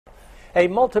A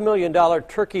multi-million-dollar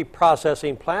turkey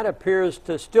processing plant appears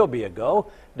to still be a go,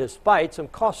 despite some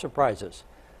cost surprises.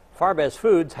 Farbest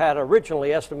Foods had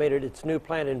originally estimated its new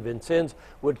plant in Vincennes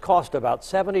would cost about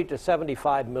 $70 to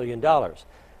 $75 million,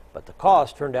 but the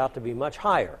cost turned out to be much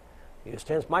higher. News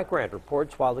 10's Mike Grant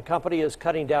reports while the company is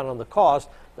cutting down on the cost,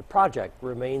 the project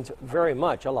remains very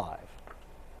much alive.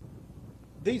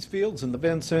 These fields in the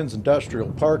Vincennes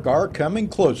Industrial Park are coming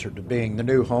closer to being the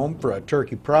new home for a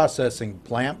turkey processing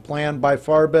plant planned by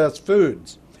Farbest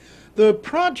Foods. The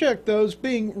project, though, is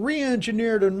being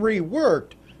re-engineered and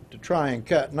reworked to try and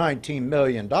cut $19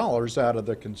 million out of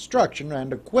the construction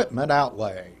and equipment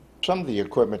outlay. Some of the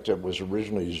equipment that was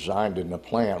originally designed in the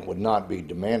plant would not be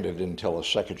demanded until a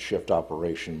second shift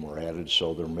operation were added,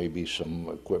 so there may be some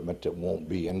equipment that won't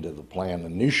be into the plan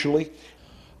initially.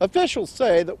 Officials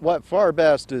say that what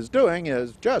Farbest is doing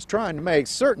is just trying to make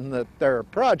certain that their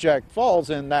project falls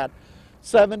in that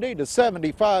 $70 to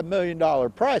 $75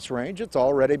 million price range. It's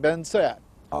already been set.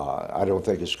 I don't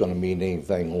think it's going to mean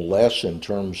anything less in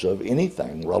terms of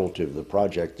anything relative to the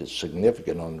project that's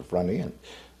significant on the front end.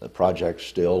 The project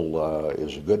still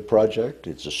is a good project.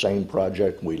 It's the same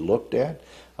project we looked at.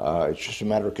 It's just a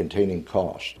matter of containing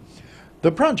cost.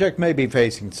 The project may be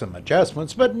facing some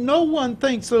adjustments, but no one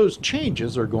thinks those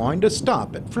changes are going to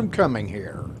stop it from coming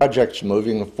here. The project's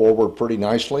moving forward pretty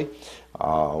nicely.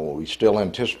 We still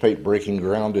anticipate breaking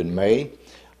ground in May,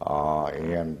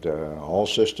 and all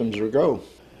systems are go.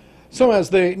 So as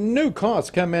the new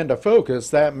costs come into focus,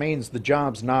 that means the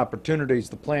jobs and opportunities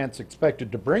the plant's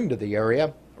expected to bring to the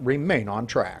area remain on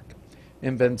track.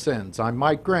 In Vincennes, I'm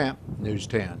Mike Grant, News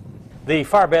 10. The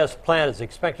Farbest plant is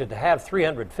expected to have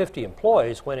 350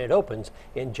 employees when it opens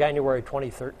in January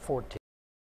 2014.